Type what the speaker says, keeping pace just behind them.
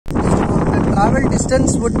travel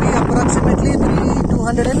distance would be approximately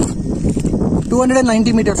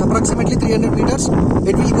 290 meters, approximately 300 meters.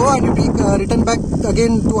 It will go and it will return back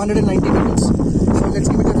again 290 meters. So let's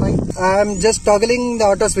give it a try. I am just toggling the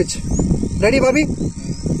auto switch. Ready, Bobby?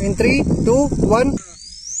 In 3, 2, 1.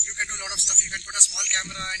 You can do a lot of stuff. You can put a small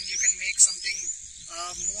camera and you can make something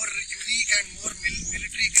more unique and more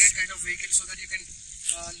military grade kind of vehicle, so that you can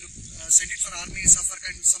send it for armies or for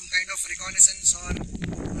some kind of reconnaissance or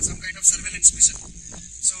some kind of surveillance mission.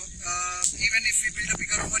 So even if we build a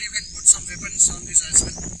bigger Rover, you can put some weapons on this as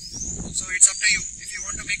well. So it's up to you. If you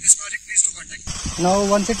want to make this project, please do contact. Now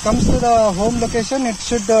once it comes to the home location, it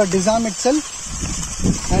should disarm itself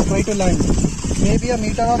and try to land. Maybe a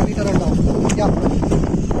meter or meter and a half. Yeah.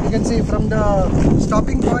 You can see from the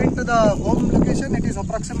stopping point to the home location, it is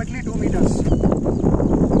approximately 2 meters.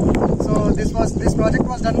 So this project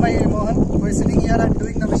was done by Mohan, who is sitting here and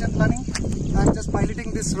doing the mission planning. I am just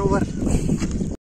piloting this rover.